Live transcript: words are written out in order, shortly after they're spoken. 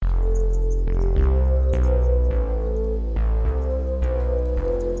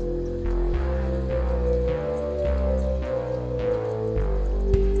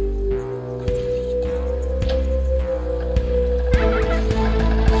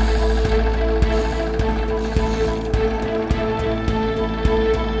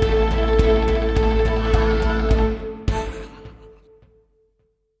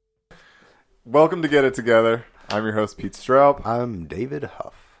Welcome to Get It Together. I'm your host, Pete Straub. I'm David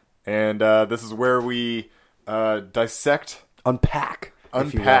Huff. And this is where we dissect... Unpack.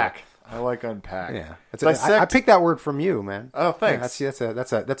 Unpack. I like unpack. Yeah. Dissect. I picked that word from you, man. Oh, thanks. Yeah,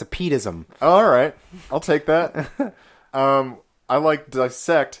 that's a Peteism. Oh, all right. I'll take that. I like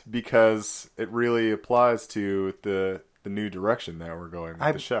dissect because it really applies to the new direction that we're going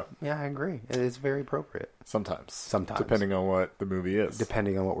with the show. Yeah, I agree. It is very appropriate. Sometimes. Sometimes. Depending on what the movie is.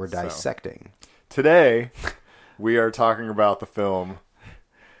 Depending on what we're dissecting. Today, we are talking about the film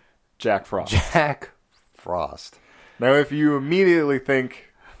Jack Frost. Jack Frost. Now, if you immediately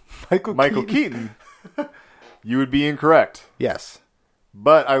think Michael Keaton, you would be incorrect. Yes.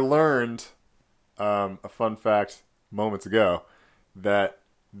 But I learned a fun fact moments ago that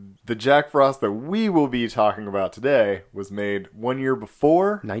the Jack Frost that we will be talking about today was made 1 year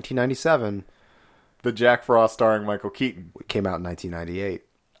before 1997. The Jack Frost starring Michael Keaton. It came out in 1998.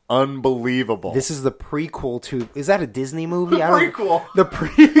 Unbelievable. This is the prequel to... Is that a Disney movie? The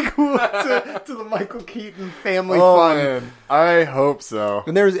prequel to the Michael Keaton family fun. Man. I hope so.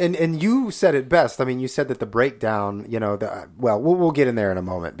 And and you said it best. I mean, you said that the breakdown, we'll get in there in a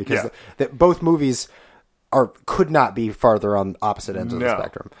moment because that both movies could not be farther on opposite ends of the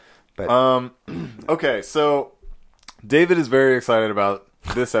spectrum. But okay, so David is very excited about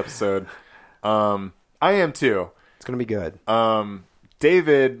this episode. I am too. It's going to be good.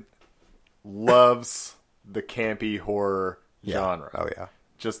 David loves the campy horror genre. Oh, yeah.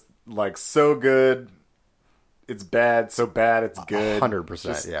 Just like so good, it's bad, so bad, it's good. 100%,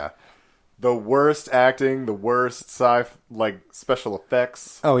 Just yeah. The worst acting, the worst special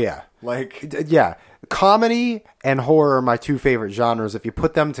effects. Oh, yeah. Yeah. Comedy and horror are my two favorite genres. If you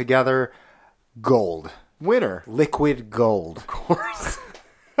put them together, gold. Winner. Liquid gold. Of course.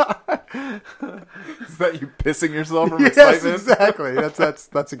 Is that you pissing yourself from yes, excitement? Exactly.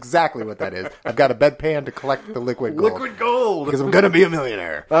 That's exactly what that is. I've got a bedpan to collect the liquid gold. Liquid gold. Because I'm going to be a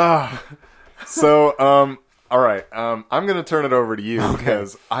millionaire. So, all right. I'm going to turn it over to you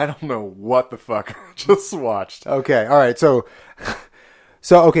because I don't know what the fuck I just watched. Okay. All right. So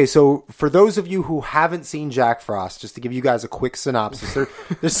for those of you who haven't seen Jack Frost, just to give you guys a quick synopsis,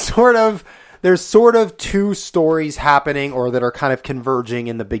 there's sort of two stories happening or that are kind of converging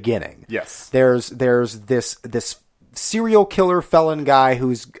in the beginning. Yes. There's this serial killer felon guy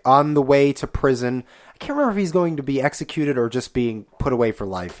who's on the way to prison. I can't remember if he's going to be executed or just being put away for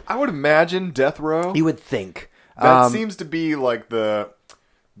life. I would imagine death row. You would think. That seems to be like the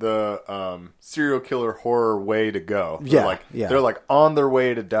serial killer horror way to go. They're like on their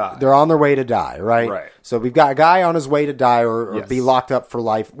way to die. They're on their way to die, right? Right. So we've got a guy on his way to die or be locked up for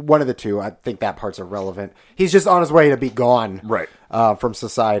life. One of the two. I think that part's irrelevant. He's just on his way to be gone from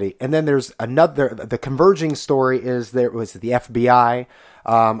society. And then there's another... The converging story is there was the FBI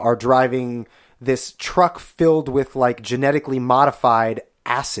are driving this truck filled with like genetically modified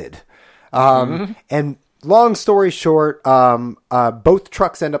acid. And... Long story short, both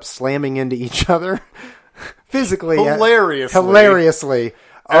trucks end up slamming into each other physically. Hilariously.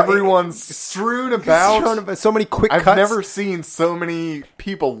 Everyone's strewn about. So many quick cuts. I've never seen so many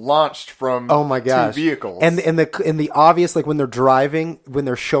people launched from two vehicles. And the obvious, like when they're driving, when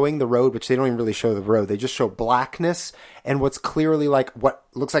they're showing the road, which they don't even really show the road, they just show blackness and what's clearly like what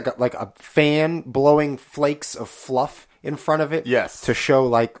looks like a fan blowing flakes of fluff in front of it. Yes. To show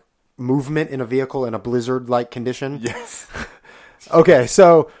like movement in a vehicle in a blizzard-like condition. Yes. Okay,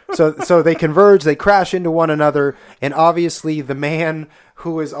 so they converge, they crash into one another, and obviously the man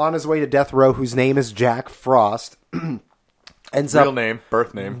who is on his way to death row, whose name is Jack Frost, birth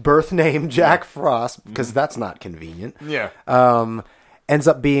name Jack Frost, because that's not convenient. Yeah. Ends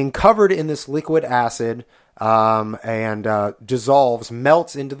up being covered in this liquid acid, and dissolves,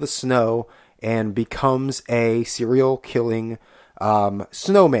 melts into the snow, and becomes a serial killing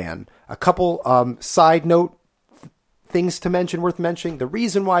snowman. A couple side note things to mention, worth mentioning. The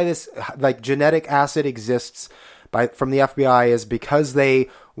reason why this like genetic acid exists from the FBI is because they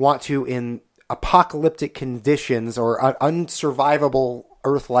want to, in apocalyptic conditions or unsurvivable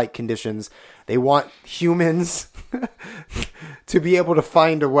Earth-like conditions, they want humans to be able to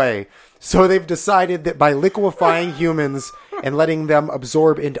find a way. So they've decided that by liquefying humans and letting them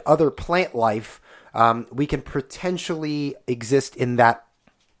absorb into other plant life, we can potentially exist in that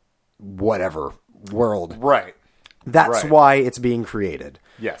whatever world. Right. That's why it's being created.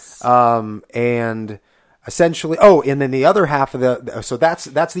 Yes. And essentially, and then the other half of so that's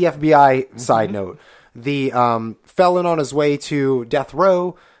the FBI side note. The felon on his way to death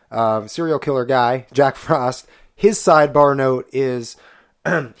row, serial killer guy, Jack Frost, his sidebar note is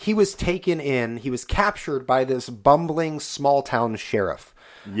he was captured by this bumbling small town sheriff.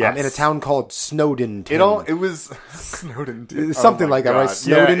 Yes. in a town called Snowdenton. It was Snowdenton. Something like that, right?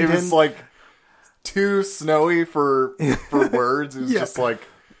 Snowdenton. Yeah, it was like too snowy for words. It was just like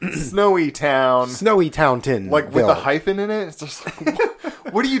Snowy Town. Snowy Townton. Like with a hyphen in it. It's just like,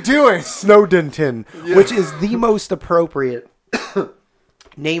 what are you doing? Snowdenton, which is the most appropriate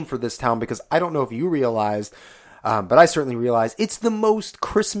name for this town, because I don't know if you realized, but I certainly realized it's the most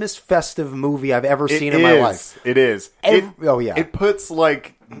Christmas festive movie I've ever seen in my life. It is. Oh yeah. It puts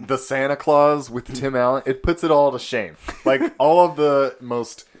like the Santa Claus with Tim Allen. It puts it all to shame. Like all of the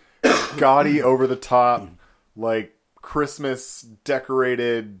most gaudy, over the top, like Christmas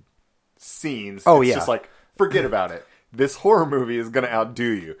decorated scenes. Oh, it's just like, forget about it. This horror movie is going to outdo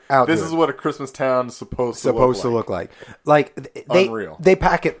you. This is what a Christmas town is supposed to look like. Like Unreal. They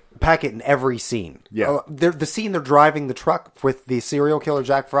pack it in every scene. Yeah. The scene they're driving the truck with the serial killer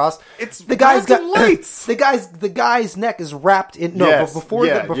Jack Frost. It's the guy's got lights. The guy's neck is wrapped in before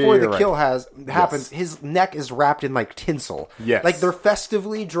the kill happens, his neck is wrapped in like tinsel. Yes. Like they're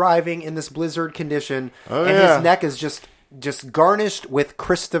festively driving in this blizzard condition, and yeah. his neck is just garnished with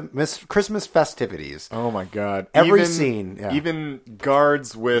Christmas festivities. Oh my God. Every scene. Yeah. Even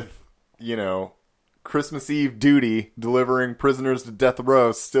guards with, Christmas Eve duty delivering prisoners to death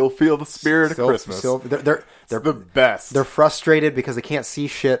row still feel the spirit of Christmas. They're the best. They're frustrated because they can't see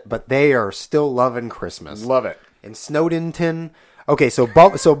shit, but they are still loving Christmas. Love it. In Snowdenton. Okay, so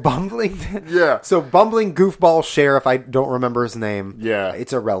bumbling. Yeah. So bumbling goofball sheriff. I don't remember his name. Yeah.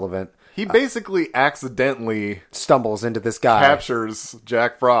 It's irrelevant. He basically accidentally stumbles into this guy. Captures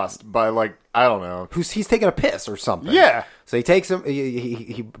Jack Frost by I don't know. He's taking a piss or something. Yeah. So he takes him,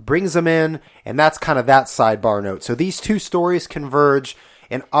 he brings him in, and that's kind of that sidebar note. So these two stories converge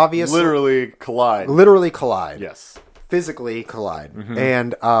and obviously... Literally collide. Yes. Physically collide. Mm-hmm.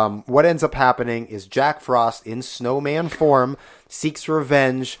 And what ends up happening is Jack Frost, in snowman form, seeks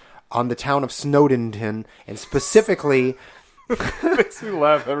revenge on the town of Snowdenton, and specifically... Makes me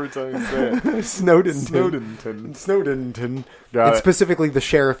laugh every time you say it. Snowdenton. Got it. Specifically the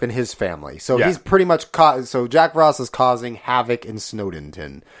sheriff and his family. So he's pretty much so Jack Frost is causing havoc in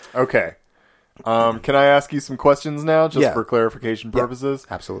Snowdenton. Okay. Can I ask you some questions now, just for clarification purposes?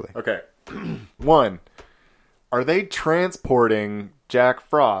 Yeah, absolutely. Okay. 1. Are they transporting Jack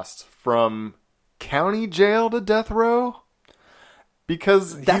Frost from county jail to death row?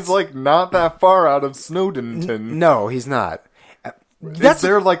 Because he's not that far out of Snowdenton. No, he's not. Is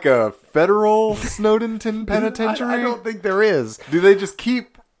there a federal Snowdenton penitentiary? I don't think there is. Do they just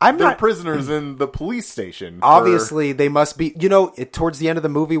keep their prisoners in the police station? Obviously, they must be. Towards the end of the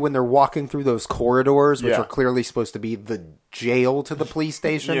movie, when they're walking through those corridors, which are clearly supposed to be the jail to the police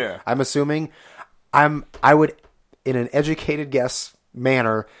station, I'm assuming. I would, in an educated guess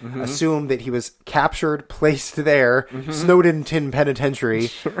manner, assume that he was captured, placed there, Snowdenton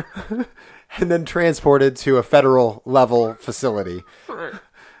Penitentiary, and then transported to a federal level facility. Right.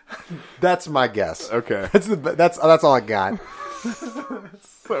 That's my guess. Okay, that's all I got.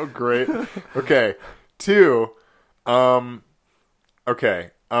 So great. Okay, 2.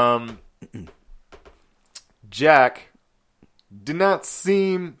 Jack did not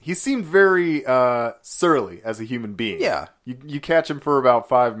seem... He seemed very surly as a human being. Yeah. You catch him for about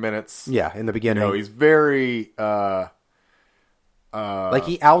 5 minutes. Yeah, in the beginning. He's very... he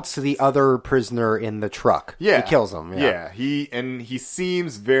outs the other prisoner in the truck. Yeah. He kills him. Yeah. He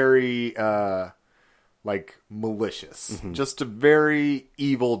seems very... malicious. Mm-hmm. Just a very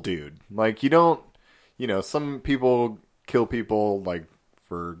evil dude. You don't... some people kill people,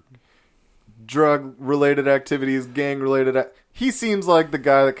 for drug-related activities, gang-related... He seems like the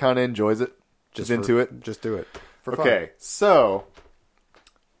guy that kind of enjoys it. Just into it. Just do it. For fun. Okay, so...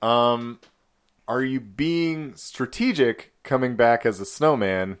 are you being strategic coming back as a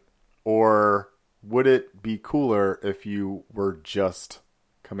snowman, or would it be cooler if you were just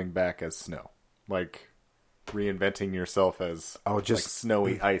coming back as snow? Reinventing yourself as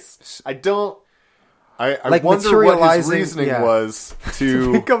snowy ice. I wonder what his reasoning was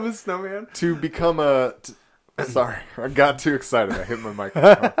to become a snowman. To become a... sorry, I got too excited. I hit my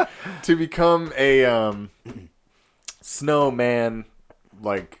microphone. To become a snowman,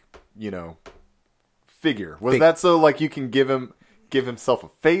 figure. Was that so you can give himself a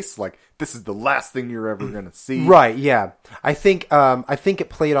face? This is the last thing you're ever gonna see. Right, yeah. I think it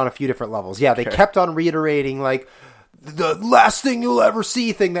played on a few different levels. Yeah, they kept on reiterating the last thing you'll ever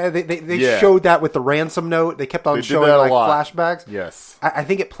see thing. They showed that with the ransom note. They kept on showing flashbacks. Yes. I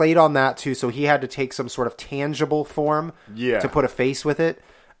think it played on that too, so he had to take some sort of tangible form to put a face with it.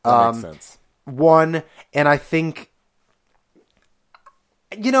 That makes sense. One, and I think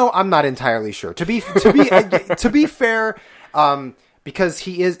I'm not entirely sure. To be fair, Because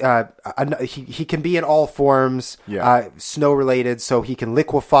he is, he can be in all forms, snow related, so he can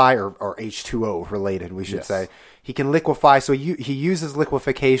liquefy, or H2O related, we should say. He can liquefy, so he uses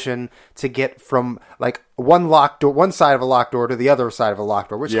liquefaction to get from like one side of a locked door to the other side of a locked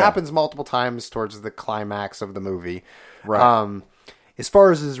door, which happens multiple times towards the climax of the movie. Right. As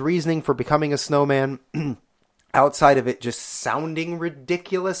far as his reasoning for becoming a snowman, outside of it just sounding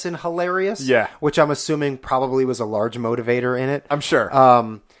ridiculous and hilarious, which I'm assuming probably was a large motivator in it. I'm sure.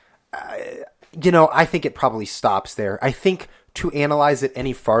 I think it probably stops there. I think to analyze it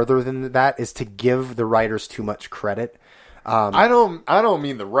any farther than that is to give the writers too much credit. I don't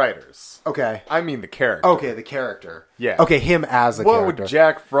mean the writers. Okay. I mean the character. Okay, the character. Yeah. Okay, him as a character. What would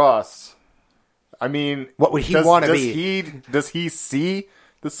Jack Frost... I mean... What would he want to be? Does he see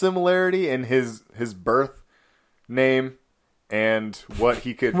the similarity in his birth name and what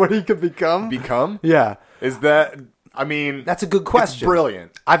he could... what he could become? Yeah. Is that... I mean... That's a good question. It's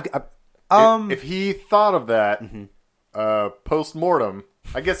brilliant. If he thought of that... post-mortem,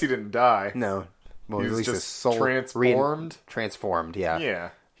 I guess he didn't die. No. Well, he was at least just his soul transformed, yeah. Yeah.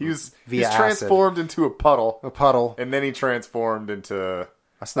 He's acid. transformed into a puddle. And then he transformed into...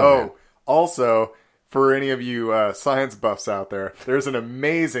 a snowman. Oh, also, for any of you science buffs out there, there's an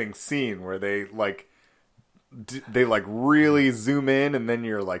amazing scene where they really zoom in, and then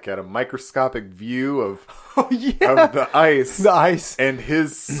you're like at a microscopic view of the ice. The ice. And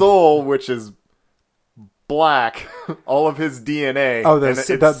his soul, which is black, all of his DNA. Oh,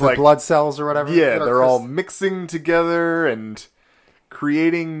 the blood cells or whatever? Yeah, they're all mixing together and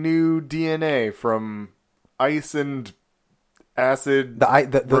creating new DNA from ice and acid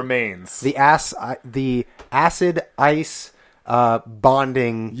remains. The acid ice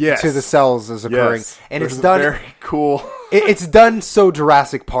bonding to the cells is occurring. And it's done very cool. It's done so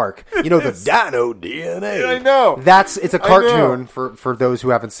Jurassic Park. The dino DNA. I know. It's a cartoon for those who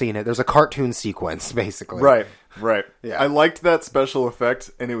haven't seen it. There's a cartoon sequence, basically. Right. Yeah. I liked that special effect,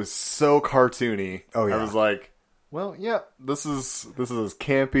 and it was so cartoony. Oh, yeah. I was like, well, yeah, this is as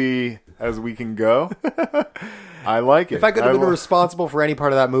campy as we can go. I like it. If I could have been responsible for any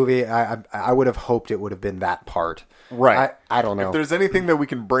part of that movie, I would have hoped it would have been that part. Right. I don't know. If there's anything that we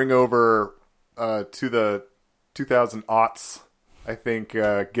can bring over to the 2000s, I think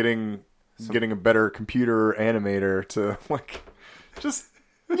getting a better computer animator to just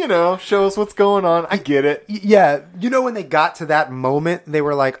show us what's going on. I get it. Yeah, when they got to that moment, they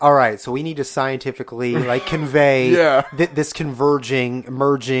were like, "All right, so we need to scientifically convey this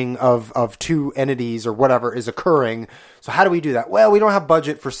merging of two entities or whatever is occurring. So how do we do that? Well, we don't have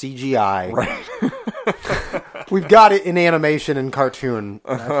budget for CGI. Right. We've got it in animation and cartoon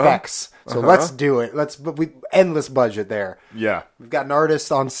effects. So let's do it. Endless budget there. Yeah. We've got an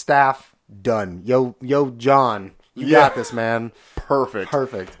artist on staff. Done. Yo, John. You got this, man.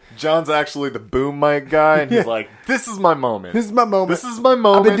 Perfect. John's actually the boom mic guy, and he's like, this is my moment. This is my moment.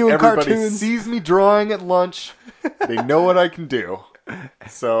 I've been doing Everybody cartoons. sees me drawing at lunch. They know what I can do.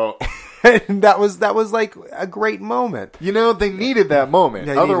 So... and that was like a great moment. They needed that moment.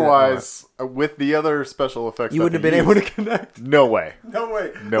 Otherwise, with the other special effects, you wouldn't have been able to connect. No way.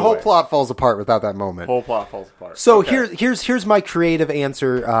 The whole plot falls apart without that moment. So here's my creative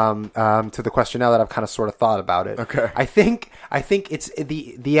answer to the question. Now that I've kind of sort of thought about it. Okay. I think it's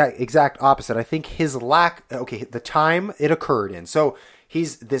the exact opposite. I think his the time it occurred in. So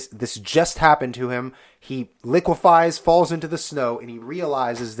this just happened to him. He liquefies, falls into the snow, and he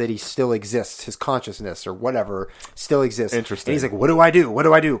realizes that he still exists. His consciousness or whatever still exists. Interesting. And he's like, what do I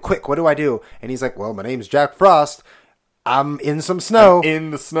do? Quick, what do I do? And he's like, well, my name's Jack Frost. I'm in some snow. In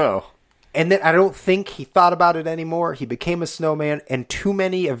the snow. And then I don't think he thought about it anymore. He became a snowman, and too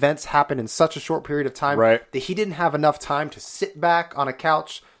many events happened in such a short period of time that he didn't have enough time to sit back on a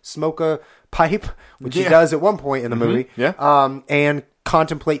couch, smoke a pipe, which he does at one point in the movie, and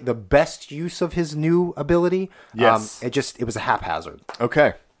contemplate the best use of his new ability. Yes. It was a haphazard.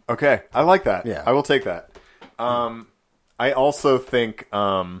 Okay. I like that. Yeah. I will take that. I also think,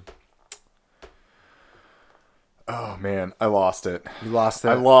 oh man, I lost it. You lost it?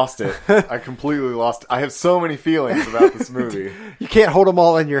 I lost it. I completely lost it. I have so many feelings about this movie. You can't hold them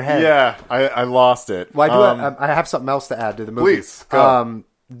all in your head. Yeah, I lost it. Well, I have something else to add to the movie. Please, go.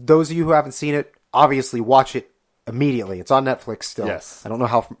 Those of you who haven't seen it, obviously watch it immediately. It's on Netflix still. Yes. I don't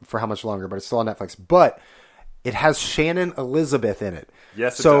know for how much longer, but it's still on Netflix. But it has Shannon Elizabeth in it.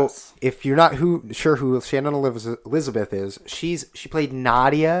 Yes, it so does. If you're not sure who Shannon Elizabeth is, she played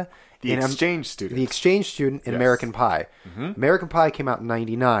Nadia, the exchange student in American Pie. Mm-hmm. American Pie came out in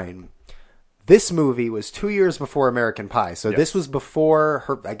 1999. This movie was 2 years before American Pie, so Yes. this was before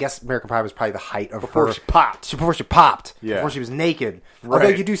her. I guess American Pie was probably the height of Before her. she popped. Before she popped. Yeah. Before she was naked. Right.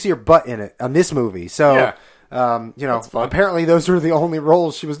 Although you do see her butt in it on this movie, so Yeah. apparently those were the only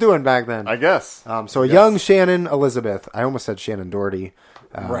roles she was doing back then. I guess. So a young Shannon Elizabeth. I almost said Shannon Doherty.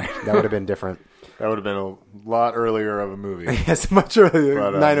 Right. That would have been different. That would have been a lot earlier of a movie. Yes, much earlier.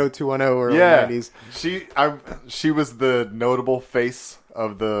 But, 90210 early Yeah, 90s. she was the notable face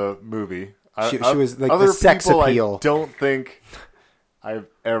of the movie. She was like other the sex people appeal. I don't think I've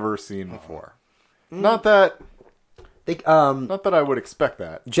ever seen before. Not that I would expect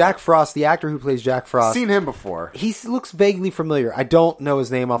that. Jack Frost, the actor who plays Jack Frost. Seen him before. He looks vaguely familiar. I don't know his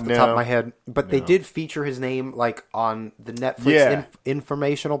name off the top of No. my head, but they did feature his name like on the Netflix Yeah.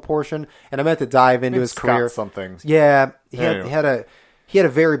 informational portion, and I meant to dive into Maybe his Scott career. something. Yeah, Anyway. he had a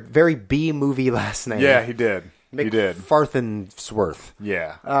very very B movie last name. Yeah, he did. He did. Farthensworth.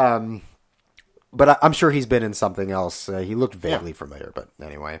 Yeah. But I'm sure he's been in something else. He looked vaguely familiar, but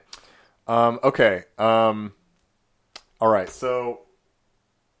anyway. Okay. All right. So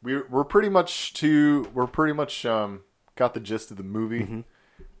we're pretty much got the gist of the movie.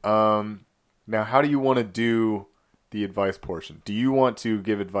 Now, how do you want to do the advice portion? Do you want to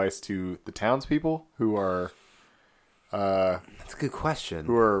give advice to the townspeople who are That's a good question.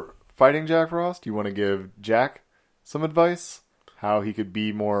 fighting Jack Frost? Do you want to give Jack some advice how he could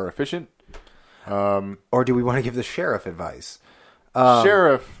be more efficient? Or do we want to give the sheriff advice?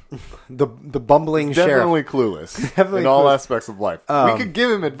 Sheriff, The bumbling sheriff. definitely clueless Definitely in all clueless. aspects of life. We could give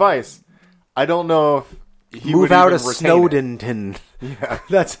him advice. I don't know if he Move would out even of retain it. Snowdenton. Yeah.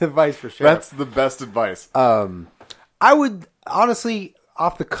 That's advice for sheriff. That's the best advice. I would, honestly,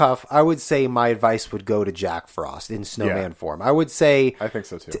 off the cuff, I would say my advice would go to Jack Frost in snowman form. I would say... I think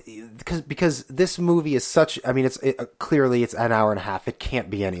so too. Because this movie is such... I mean, clearly it's an hour and a half. It can't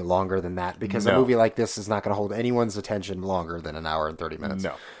be any longer than that because a No. movie like this is not going to hold anyone's attention longer than an hour and 30 minutes.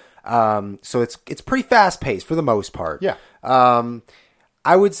 No. So it's pretty fast-paced for the most part. Yeah.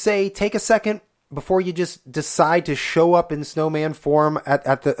 I would say take a second before you just decide to show up in snowman form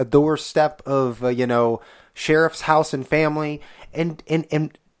at the doorstep of, sheriff's house and family and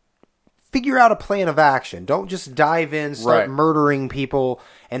figure out a plan of action. Don't just dive in, start Right. murdering people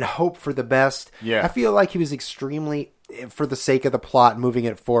and hope for the best. Yeah. I feel like he was extremely, for the sake of the plot, moving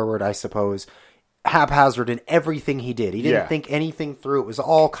it forward, I suppose, haphazard in everything he did. He didn't Yeah. think anything through. It was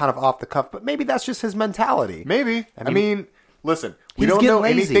all kind of off the cuff, but maybe that's just his mentality. Maybe. I mean, listen, we he's don't getting know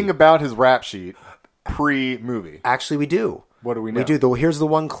lazy. anything about his rap sheet pre-movie. Actually, we do. What do we know? We do. Here's the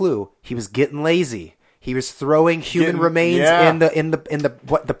one clue. He was getting lazy. He was throwing human remains yeah. in the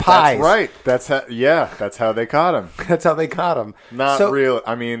pies. That's right. That's how they caught him. That's how they caught him. Not So- real.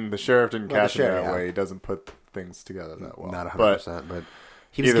 I mean, the sheriff didn't catch him sheriff, that yeah. way. He doesn't put things together that well. Not 100%, But but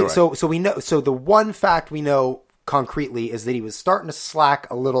he was either getting, way. so we know. So the one fact we know concretely is that he was starting to slack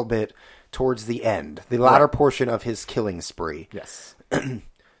a little bit towards the end, the latter portion of his killing spree. yes.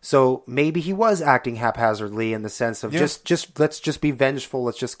 So maybe he was acting haphazardly in the sense of just let's just be vengeful.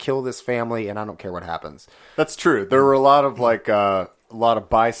 Let's just kill this family, and I don't care what happens. That's true. There were a lot of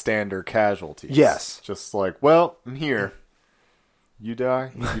bystander casualties. Yes. Just like, well, I'm here. You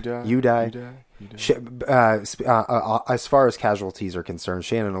die. You die. You die. You die. You die. As far as casualties are concerned,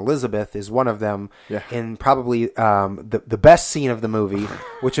 Shannon Elizabeth is one of them Yeah. in probably the best scene of the movie,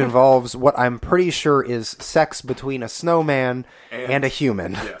 which involves what I'm pretty sure is sex between a snowman and a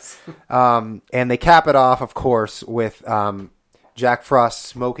human. Yes. And they cap it off, of course, with Jack Frost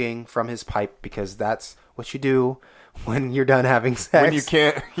smoking from his pipe because that's what you do when you're done having sex. When you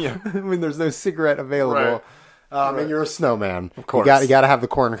can't. Yeah. when there's no cigarette available. Right. And you're a snowman. Of course. You got to have the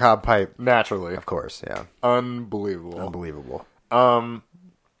corncob pipe. Naturally. Of course, yeah. Unbelievable. Unbelievable.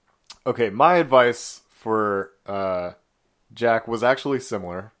 Okay, my advice for Jack was actually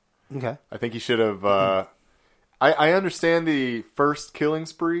similar. Okay. I think he should have. I understand the first killing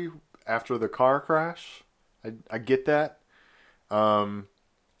spree after the car crash. I get that. You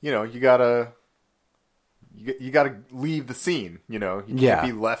gotta leave the scene. You can't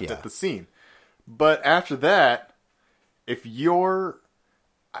be left at the scene. But after that, if you're,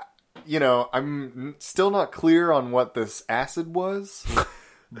 I'm still not clear on what this acid was.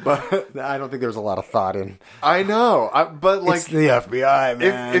 But I don't think there's a lot of thought in. I know, but like It's the FBI,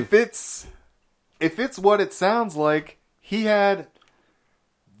 man. if it's what it sounds like, he had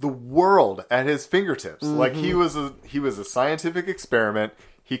the world at his fingertips. Mm-hmm. Like he was a scientific experiment.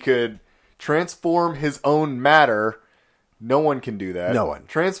 He could transform his own matter. No one can do that. No one.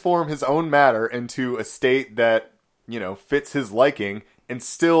 Transform his own matter into a state that fits his liking and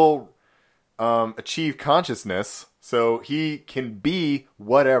still achieve consciousness. So he can be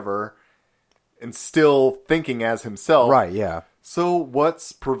whatever and still thinking as himself. Right, yeah. So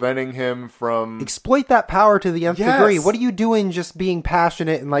what's preventing him from... Exploit that power to the nth Yes. degree. What are you doing just being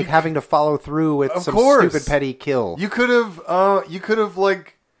passionate and like having to follow through with Of some course. stupid petty kill? You could have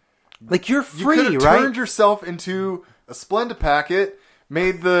like You're you free, could have right? turned yourself into a Splenda packet,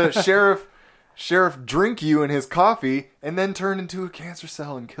 made the sheriff drink you in his coffee, and then turned into a cancer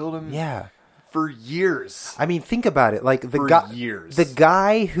cell and killed him. Yeah. For years. I mean, think about it. Like Years. the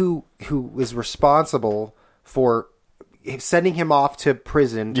guy who is responsible for sending him off to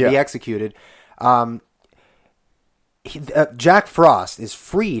prison to be executed. Jack Frost is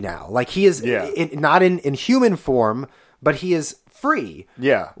free now. Like he is not in human form, but he is free.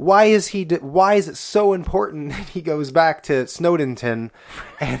 Yeah. Why is why is it so important that he goes back to Snowdenton?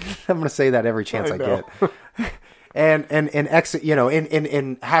 And I'm going to say that every chance I get. and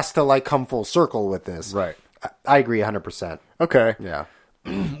has to like come full circle with this. Right. I agree 100%. Okay. Yeah.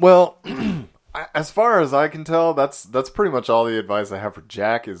 Well, as far as I can tell, that's pretty much all the advice I have for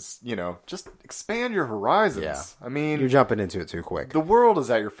Jack is, just expand your horizons. Yeah. I mean, You're jumping into it too quick. the world is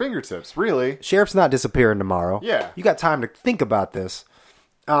at your fingertips, really. Sheriff's not disappearing tomorrow. Yeah. You got time to think about this.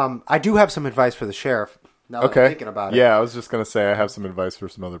 I do have some advice for the sheriff. Now that I'm thinking about it. Yeah, I was just going to say I have some advice for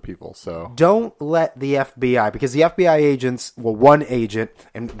some other people, so. Don't let the FBI, because the FBI agents, one agent,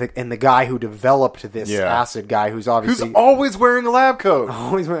 and the guy who developed this acid guy who's obviously... Who's always wearing a lab coat.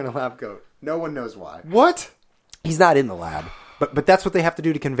 always wearing a lab coat. No one knows why. What? He's not in the lab. But that's what they have to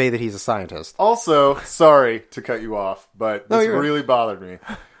do to convey that he's a scientist. Also, sorry to cut you off, but this you're really bothered me.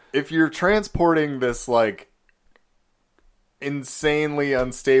 If you're transporting this, like, insanely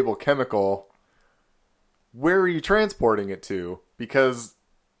unstable chemical, where are you transporting it to? Because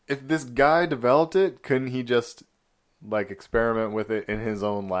if this guy developed it, couldn't he just, like, experiment with it in his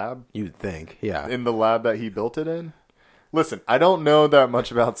own lab? You'd think, yeah. In the lab that he built it in? Listen, I don't know that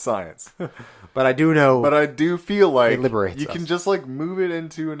much about science. But I do know... But I do feel like it liberates you us. can just, like, move it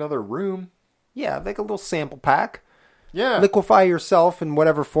into another room. Yeah, like a little sample pack. Yeah. Liquefy yourself in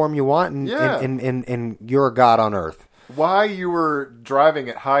whatever form you want, and you're a god on Earth. Why you were driving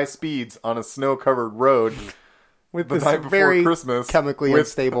at high speeds on a snow-covered road With the this night before very Christmas, chemically with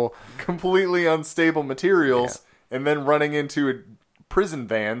unstable... completely unstable materials, and then running into prison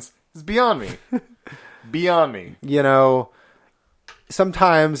vans is beyond me. Beyond me.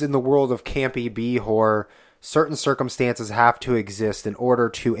 Sometimes in the world of campy B horror, certain circumstances have to exist in order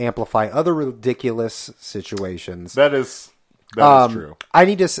to amplify other ridiculous situations. That is true. I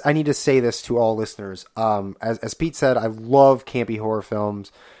need to say this to all listeners. As Pete said, I love campy horror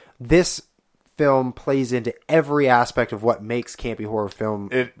films. This film plays into every aspect of what makes campy horror film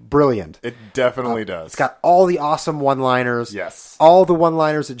brilliant. It definitely does. It's got all the awesome one-liners. Yes. All the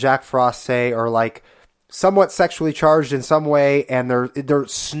one-liners that Jack Frost say are like somewhat sexually charged in some way, and they're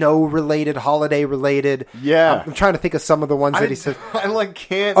snow-related, holiday-related. Yeah. I'm trying to think of some of the ones that he said. I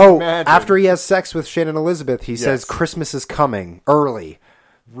can't imagine. After he has sex with Shannon Elizabeth, he says Christmas is coming early.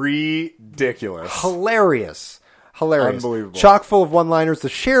 Ridiculous. Hilarious. Unbelievable. Chock full of one-liners. The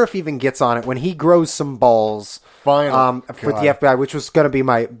sheriff even gets on it when he grows some balls. Finally. For the FBI, which was going to be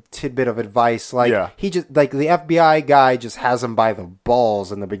my tidbit of advice. He just the FBI guy just has him by the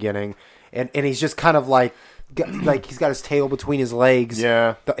balls in the beginning, and he's just kind of like he's got his tail between his legs.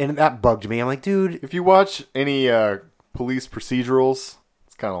 Yeah, and that bugged me. I'm like, dude, if you watch any police procedurals,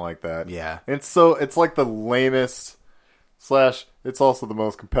 it's kind of like that. Yeah, it's like the lamest / it's also the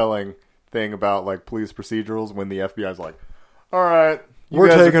most compelling thing about like police procedurals when the FBI's like, all right. We're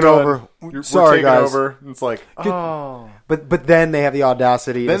taking over. Sorry, guys. Over. It's like, oh. But then they have the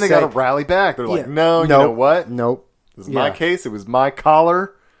audacity. Then they got to rally back. They're like, no, you know what? Nope. This is my case. It was my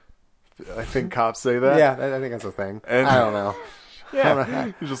collar. I think cops say that. Yeah, I think that's a thing. And I don't know.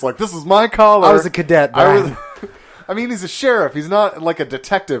 Yeah. He's just like, this is my collar. I was a cadet. I mean, he's a sheriff. He's not like a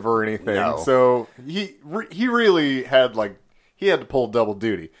detective or anything. No. So he really had he had to pull double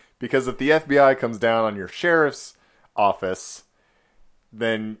duty. Because if the FBI comes down on your sheriff's office,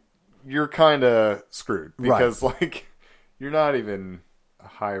 then you're kind of screwed because you're not even a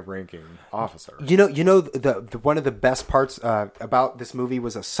high-ranking officer. The one of the best parts about this movie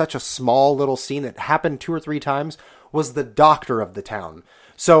was such a small little scene that happened 2 or 3 times was the doctor of the town.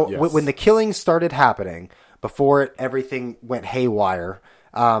 So when the killings started happening, before everything went haywire,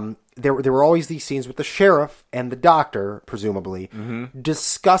 there were always these scenes with the sheriff and the doctor, presumably,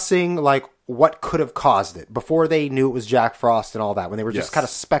 discussing what could have caused it before they knew it was Jack Frost and all that, when they were just kind of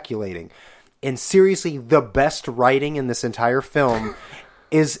speculating. And seriously, the best writing in this entire film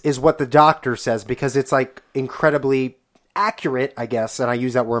is what the doctor says, because it's incredibly accurate, I guess, and I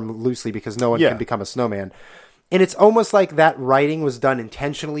use that word loosely because no one can become a snowman. And it's almost like that writing was done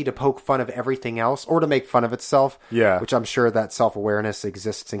intentionally to poke fun of everything else or to make fun of itself. Yeah. Which I'm sure that self-awareness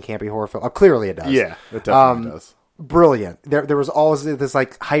exists in campy horror film. Oh, clearly it does. Yeah, it definitely does. Brilliant. There was always this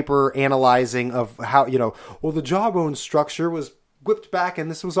like hyper analyzing of how, well, the jawbone structure was whipped back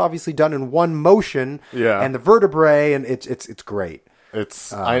and this was obviously done in one motion. Yeah. And the vertebrae, and it's great.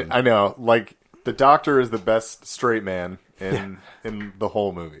 It's, I know, like, the Doctor is the best straight man in the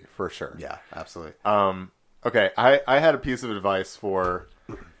whole movie, for sure. Yeah, absolutely. Okay, I had a piece of advice for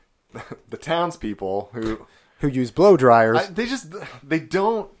the townspeople who use blow dryers. They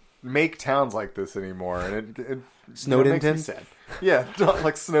don't make towns like this anymore, and it Snowdenton? makes me sad. Yeah, not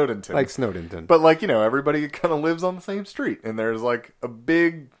like Snowdenton. Like Snowdenton. But like, everybody kind of lives on the same street, and there's like a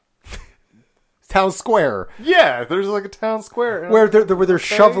big town square. Yeah, there's like a town square where they're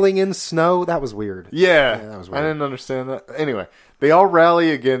shoveling in snow. That was weird. Yeah, that was weird. I didn't understand that. Anyway, they all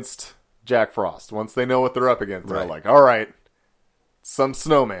rally against Jack Frost once they know what they're up against. They're like, all right, some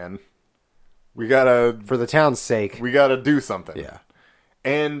snowman. We gotta, for the town's sake, we gotta do something. Yeah,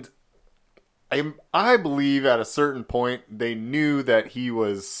 and I believe at a certain point they knew that he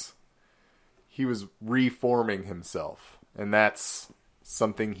was reforming himself, and that's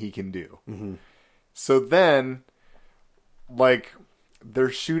something he can do. Mm-hmm. So then, like,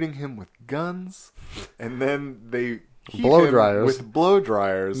 they're shooting him with guns, and then they heat blow him dryers with blow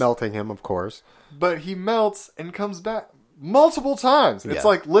dryers, melting him, of course. But he melts and comes back multiple times. It's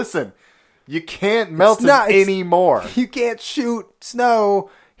like, listen, you can't melt him anymore. You can't shoot snow.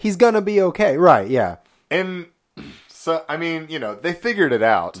 He's gonna be okay, right? Yeah. And so, I mean, they figured it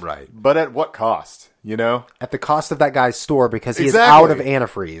out, right? But at what cost? At the cost of that guy's store, because he is out of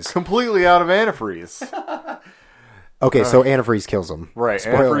antifreeze. Completely out of antifreeze. Okay, so antifreeze kills him. Right,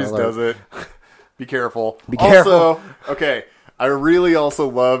 Spoiler antifreeze alert. does it. Be careful. Be careful. Also, okay, I really also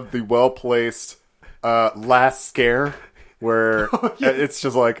loved the well-placed last scare where it's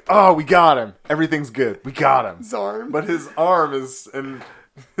just like, oh, we got him. Everything's good. We got him. His arm. But his arm is... and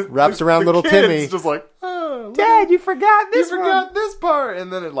wraps around little Timmy. Just like, oh, Dad, you forgot this. You forgot this part,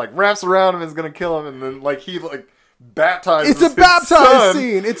 and then it like wraps around him and is gonna kill him, and then like he like baptizes. It's a baptized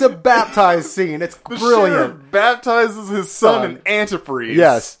scene. It's a baptized scene. It's brilliant. Sheriff baptizes his son in antifreeze.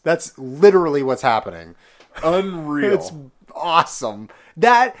 Yes, that's literally what's happening. Unreal. It's awesome.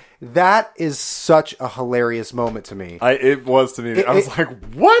 That is such a hilarious moment to me. It was to me. I was like,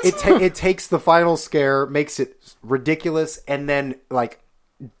 what? It takes the final scare, makes it ridiculous, and then like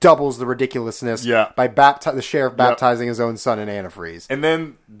doubles the ridiculousness by the sheriff baptizing his own son in antifreeze. And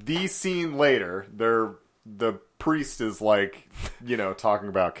then the scene later, the priest is like, talking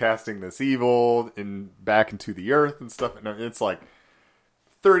about casting this evil back into the earth and stuff. And it's like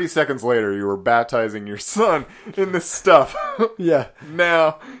 30 seconds later, you were baptizing your son in this stuff. Yeah.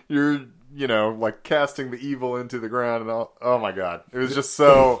 Now you're, like casting the evil into the ground and all. Oh my God. It was just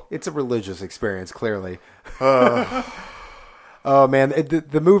so... It's a religious experience, clearly. Oh man,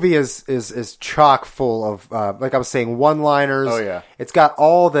 the movie is chock full of, like I was saying, one-liners. Oh yeah. It's got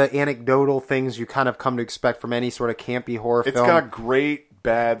all the anecdotal things you kind of come to expect from any sort of campy horror film. It's got great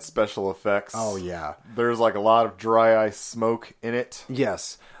bad special effects. Oh yeah. There's like a lot of dry ice smoke in it.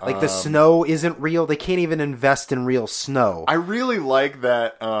 Yes. Like the snow isn't real. They can't even invest in real snow. I really like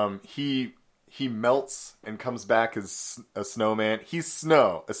that he melts and comes back as a snowman. He's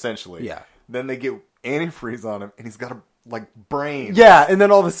snow, essentially. Yeah. Then they get antifreeze on him, and he's got a brain. Yeah, and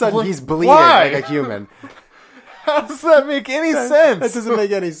then all of a sudden he's bleeding like a human. How does that make any sense? That doesn't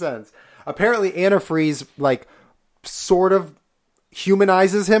make any sense. Apparently antifreeze sort of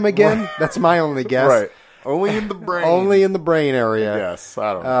humanizes him again. Right. That's my only guess. Right. Only in the brain. Only in the brain area. Yes,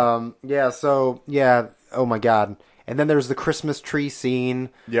 I don't know. Oh my God. And then there's the Christmas tree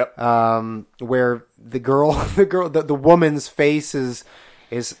scene. Yep. Where the woman's face is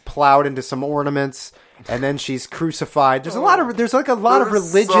plowed into some ornaments, and then she's crucified. There's a lot of religious,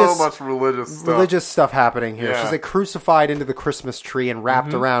 so much religious stuff happening here. Yeah. She's crucified into the Christmas tree and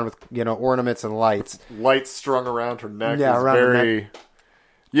wrapped around with ornaments and lights. Lights strung around her neck. Yeah, is around her neck.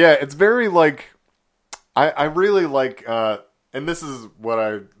 Yeah, it's very I really like, and this is what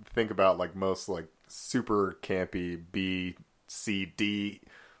I think about most super campy B, C, D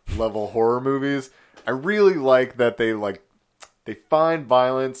level horror movies. I really like that they find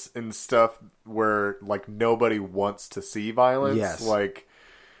violence in stuff where nobody wants to see violence. Yes.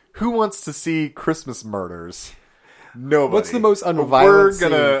 Who wants to see Christmas murders? Nobody. What's the most unviolent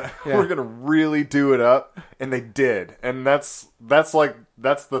scene? We're gonna really do it up, and they did, and that's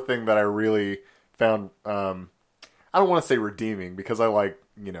the thing that I really found. I don't want to say redeeming because I like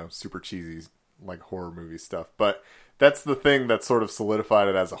super cheesy horror movie stuff, but that's the thing that sort of solidified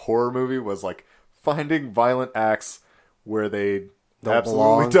it as a horror movie was finding violent acts where they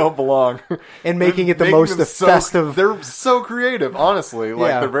Don't don't belong. And making it the most festive. They're so creative, honestly.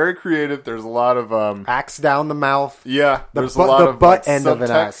 Like, they're very creative. There's a lot of... axe down the mouth. Yeah, there's a lot the of butt like, end of an subtext.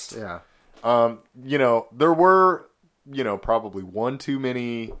 axe. Yeah. You know, there were, you know, probably one too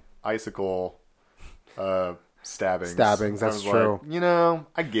many icicle stabbings. That's true. Like, you know,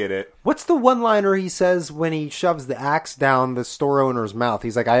 I get it. What's the one-liner he says when he shoves the axe down the store owner's mouth?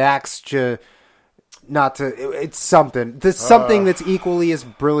 He's like, I axed you not to... It's something. There's something that's equally as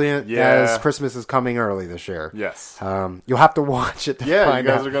brilliant as Christmas is Coming Early this year. Yes. You'll have to watch it to find out. You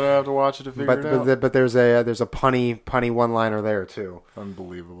guys are going to have to watch it to figure it out. But there's a punny one-liner there, too.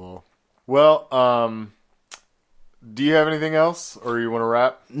 Unbelievable. Well, do you have anything else, or you want to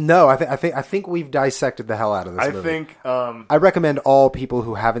wrap? No, I think we've dissected the hell out of this movie. I recommend all people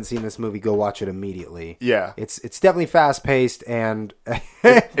who haven't seen this movie go watch it immediately. Yeah. It's definitely fast-paced, and...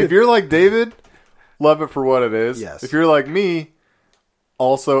 if you're like David... Love it for what it is. Yes. If you're like me,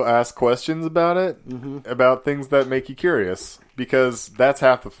 also ask questions about it, about things that make you curious, because that's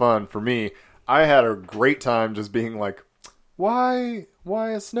half the fun for me. I had a great time just being like, why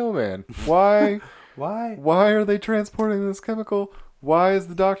a snowman? Why are they transporting this chemical? Why is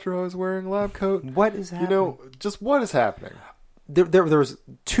the doctor always wearing a lab coat? What is happening? You know, just what is happening? There was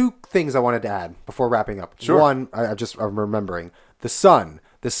two things I wanted to add before wrapping up. Sure. One, I'm remembering. The sun.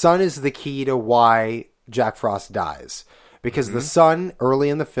 The sun is the key to why Jack Frost dies. Because the son, early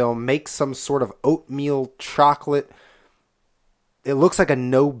in the film, makes some sort of oatmeal chocolate. It looks like a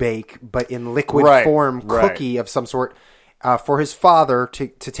no-bake, but in liquid form cookie of some sort for his father to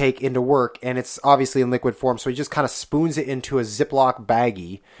take into work. And it's obviously in liquid form, so he just kind of spoons it into a Ziploc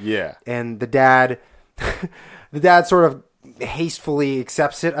baggie. Yeah. And the dad sort of hastefully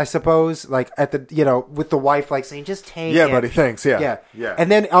accepts it, I suppose, like at the, you know, with the wife like saying, just take it. Yeah, buddy, thanks. Yeah.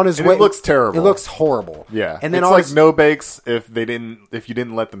 And then on his way, it looks terrible. It looks horrible. Yeah. And then it's like no bakes if you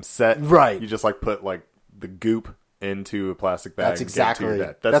didn't let them set. Right. You just like put like the goop into a plastic bag. That's exactly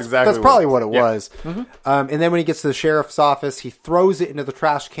That's probably what it was. Mm-hmm. And then when he gets to the sheriff's office, he throws it into the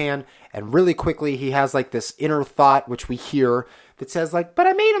trash can, and really quickly he has like this inner thought, which we hear, that says like, but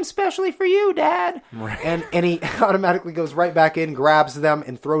I made them specially for you, Dad. Right. And he automatically goes right back in, grabs them,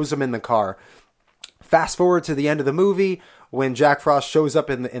 and throws them in the car. Fast forward to the end of the movie when Jack Frost shows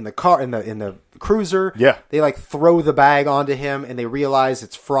up in the car in the cruiser. Yeah. They like throw the bag onto him, and they realize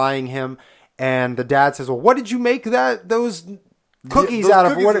it's frying him. And the dad says, well, what did you make those cookies out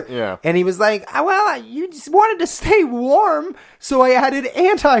of? Yeah. And he was like, well, you just wanted to stay warm, so I added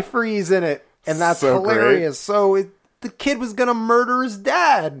antifreeze in it. And that's so hilarious. Great. So the kid was going to murder his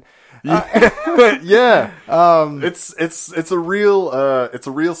dad. Yeah. It's a real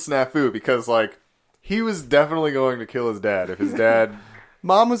snafu, because like he was definitely going to kill his dad if his dad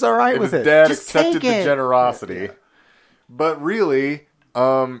Mom was all right with it. His dad just accepted take the generosity. Yeah. But really,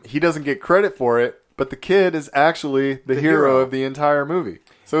 he doesn't get credit for it, but the kid is actually the hero of the entire movie.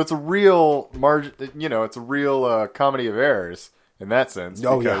 So it's a real it's a real comedy of errors in that sense.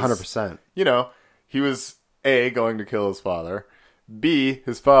 Oh, yeah, 100%. You know, he was A, going to kill his father. B,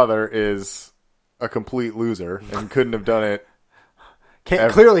 his father is a complete loser and couldn't have done it.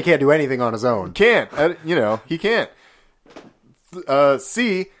 Clearly can't do anything on his own. Can't. He can't.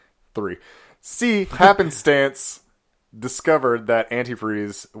 C, happenstance discovered that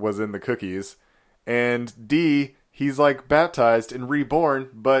antifreeze was in the cookies. And D, he's like baptized and reborn,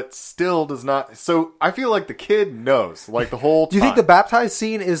 but still does not. So I feel like the kid knows, like the whole time. Do you think the baptized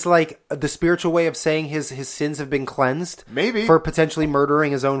scene is like the spiritual way of saying his sins have been cleansed? Maybe. For potentially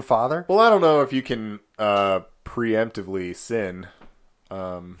murdering his own father? Well, I don't know if you can preemptively sin.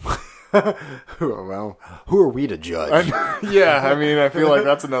 Well, who are we to judge? Yeah, I mean, I feel like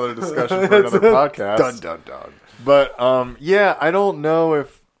that's another discussion for another podcast. Dun, dun, dun. But, yeah, I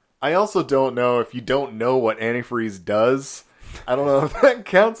also don't know if you don't know what antifreeze does. I don't know if that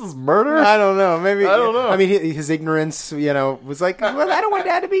counts as murder. I don't know. Maybe. I don't know. I mean, his ignorance, was like, well, I don't want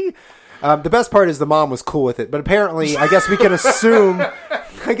Dad to be... the best part is the mom was cool with it, but apparently, I guess we can assume... The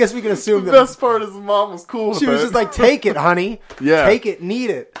best part is the mom was cool with it. She was just like, take it, honey. Yeah. Take it and eat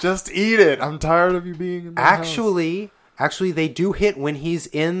it. Just eat it. I'm tired of you being in my house. Actually, they do hit when he's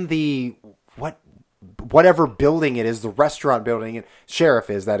in the... whatever building it is, the restaurant building, sheriff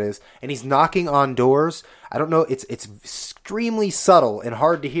is, that is, and he's knocking on doors. I don't know, it's extremely subtle and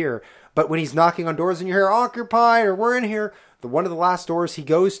hard to hear, but when he's knocking on doors and you hear occupied or we're in here, one of the last doors he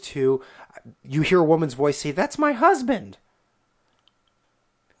goes to, you hear a woman's voice say, that's my husband.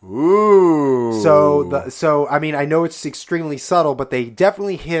 Ooh. So I mean, I know it's extremely subtle, but they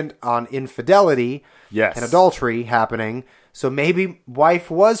definitely hint on infidelity Yes. and adultery happening. So maybe wife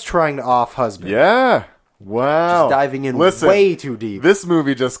was trying to off husband. Yeah. Wow. Just diving in way too deep. This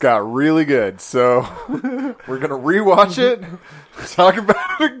movie just got really good, so we're going to rewatch it, talk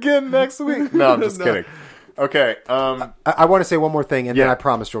about it again next week. No, I'm just kidding. Okay. I want to say one more thing, and then I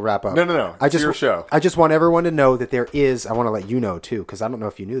promise you'll wrap up. No. It's your show. I just want everyone to know that there is, I want to let you know too, because I don't know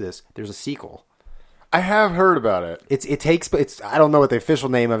if you knew this, there's a sequel. I have heard about it. It's I don't know what the official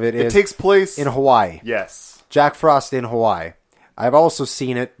name of it is. It takes place in Hawaii. Yes. Jack Frost in Hawaii. I've also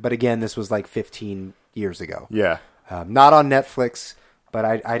seen it, but again, this was like 15 years ago. Yeah. Not on Netflix, but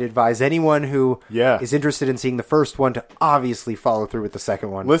I'd advise anyone who is interested in seeing the first one to obviously follow through with the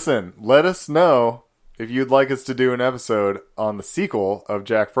second one. Listen, let us know if you'd like us to do an episode on the sequel of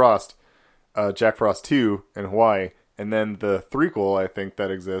Jack Frost 2 in Hawaii, and then the threequel, I think,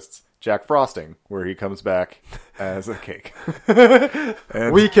 that exists, Jack Frosting, where he comes back as a cake.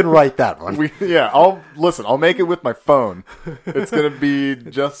 And we can write that one. I'll make it with my phone. It's gonna be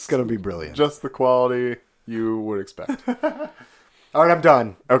brilliant. Just the quality you would expect. All right, I'm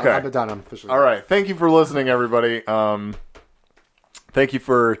done. Okay. I'm done. I'm officially all right. Thank you for listening, everybody. Thank you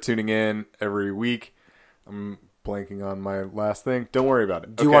for tuning in every week. I'm blanking on my last thing. Don't worry about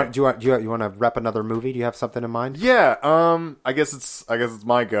it. Do you want to rep another movie? Do you have something in mind? Yeah. I guess it's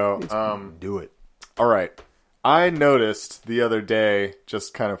my go. Do it. All right. I noticed the other day,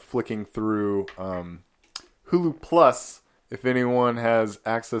 just kind of flicking through Hulu Plus. If anyone has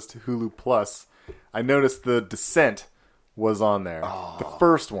access to Hulu Plus, I noticed The Descent was on there. Oh. The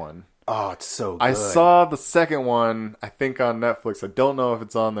first one. Oh, it's so good. I saw the second one, I think, on Netflix. I don't know if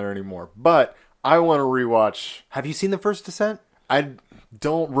it's on there anymore, but I want to rewatch. Have you seen The First Descent? I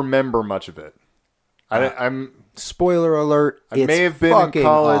don't remember much of it. I'm spoiler alert. I may have been in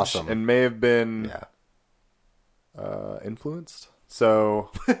college awesome. and may have been influenced.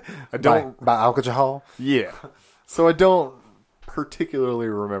 So I don't by alcohol. Yeah. So I don't particularly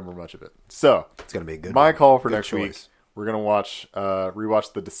remember much of it. So it's gonna be a good. My call for good next choice. week. We're gonna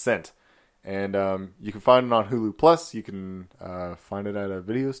rewatch The Descent. And you can find it on Hulu Plus. You can find it at a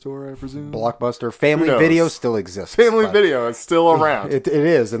video store, I presume. Blockbuster. Family Video still exists. Family Video is still around. It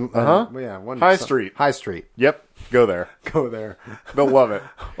is. And, High Street. High Street. Yep. Go there. Go there. They'll love it.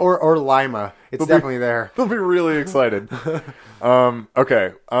 or Lima. It's definitely there. They'll be really excited.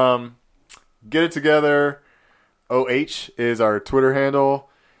 Okay. Get It Together. OH is our Twitter handle.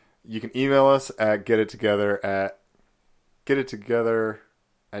 You can email us at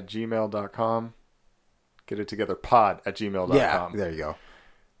getittogether@gmail.com. getittogetherpod@gmail.com. Yeah, there you go.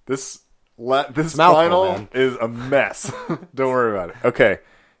 This final is a mess. Don't worry about it. Okay.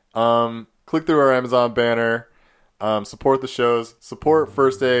 Click through our Amazon banner. Support the shows. Support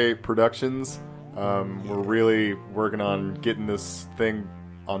First Day Productions. We're really working on getting this thing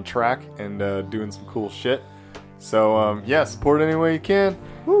on track and doing some cool shit. So, support any way you can.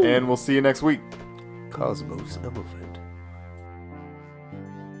 Woo. And we'll see you next week. Cosmos, a movement.